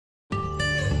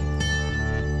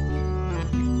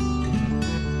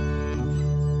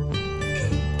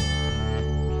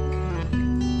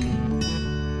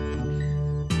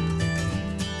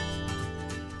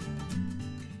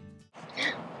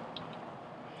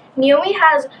Naomi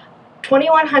has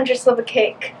 21/100ths of a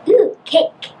cake. Ooh,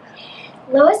 cake.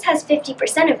 Lois has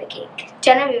 50% of a cake.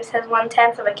 Genevieve has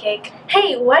 1/10 of a cake.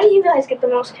 Hey, why do you guys get the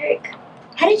most cake?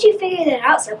 How did you figure that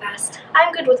out so fast?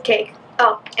 I'm good with cake.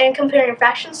 Oh, and comparing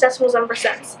fractions, decimals, and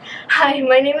percents. Hi,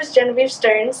 my name is Genevieve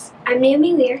Stearns. I'm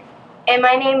Naomi Weir. And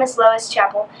my name is Lois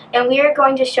Chappell, and we are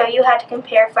going to show you how to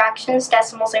compare fractions,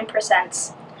 decimals, and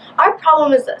percents. Our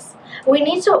problem is this. We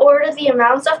need to order the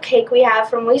amounts of cake we have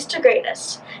from least to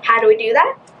greatest. How do we do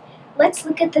that? Let's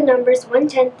look at the numbers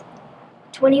 1/10,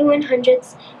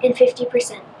 21/100ths, and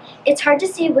 50%. It's hard to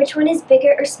see which one is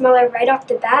bigger or smaller right off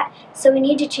the bat, so we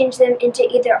need to change them into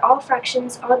either all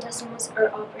fractions, all decimals, or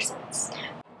all percents.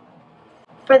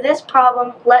 For this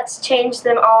problem, let's change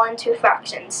them all into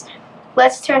fractions.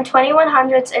 Let's turn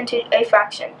 21/100ths into a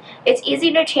fraction. It's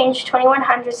easy to change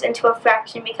 21/100ths into a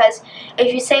fraction because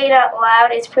if you say it out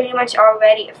loud, it's pretty much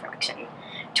already a fraction.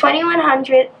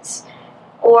 21/100ths,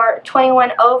 or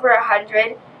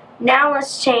 21/100. Now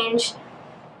let's change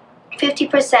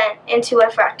 50% into a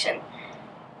fraction.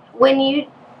 When you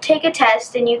take a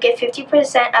test and you get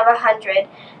 50% of 100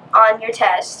 on your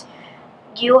test,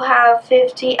 you have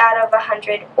 50 out of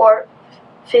 100, or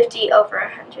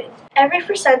 50/100. Every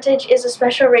percentage is a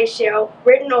special ratio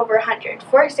written over 100.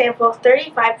 For example,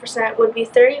 35% would be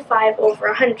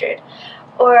 35/100,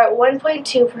 or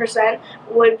 1.2%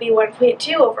 would be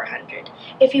 1.2/100.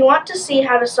 If you want to see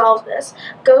how to solve this,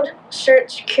 go to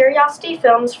search Curiosity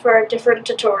Films for a different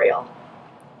tutorial.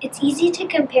 It's easy to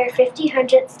compare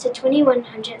 50/100ths to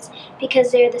 21/100ths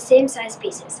because they are the same size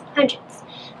pieces, hundredths.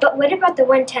 But what about the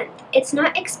 1/10th? It's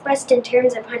not expressed in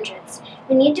terms of hundredths.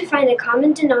 We need to find a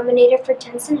common denominator for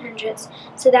tenths and hundredths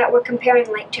so that we're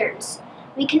comparing like terms.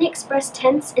 We can express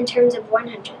tenths in terms of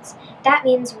 100ths. That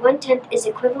means 1/10th is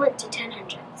equivalent to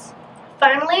 10/100ths.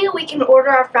 Finally, we can order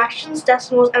our fractions,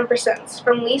 decimals, and percents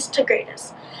from least to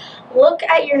greatest. Look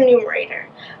at your numerator.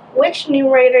 Which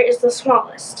numerator is the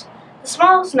smallest? The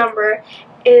smallest number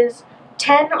is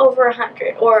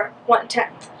 10/100, or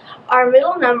 1/10. Our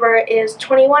middle number is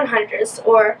 21/100ths,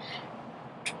 or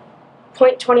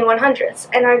 0.2100ths,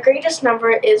 and our greatest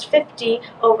number is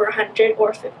 50/100,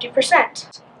 or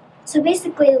 50%. So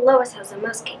basically, Lois has the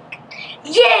most cake.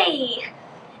 Yay!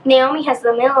 Naomi has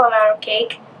the middle amount of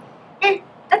cake.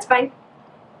 That's fine.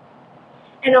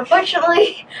 And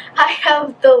unfortunately, I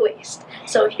have the least.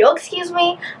 So if you'll excuse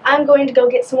me, I'm going to go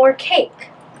get some more cake.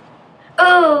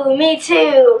 Ooh, me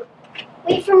too!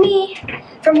 Wait for me.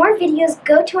 For more videos,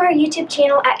 go to our YouTube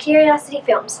channel at Curiosity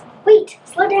Films. Wait,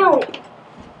 slow down.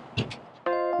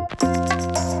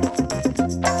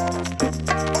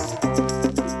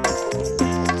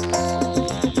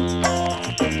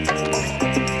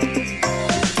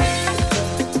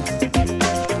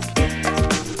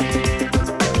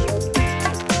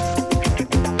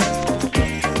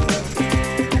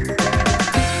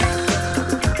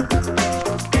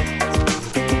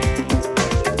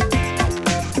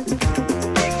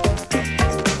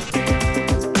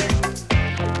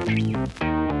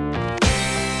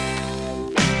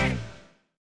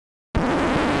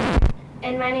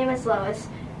 And my name is Lois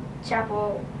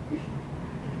Chappell.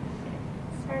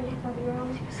 Sorry, I thought we were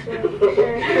only supposed to do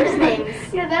our first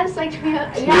names. Yeah, that's like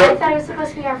Yeah, I thought it was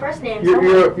supposed to be our first names.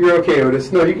 You're okay,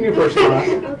 Otis. No, you can do first and last.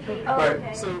 Okay. Oh, Alright,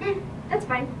 okay. so That's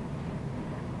fine.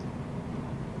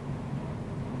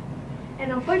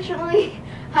 And unfortunately,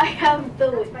 I have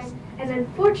the least. And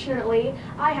unfortunately,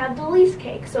 I have the least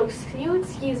cake. So if you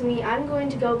excuse me, I'm going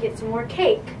to go get some more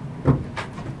cake.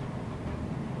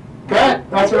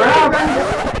 that's all right.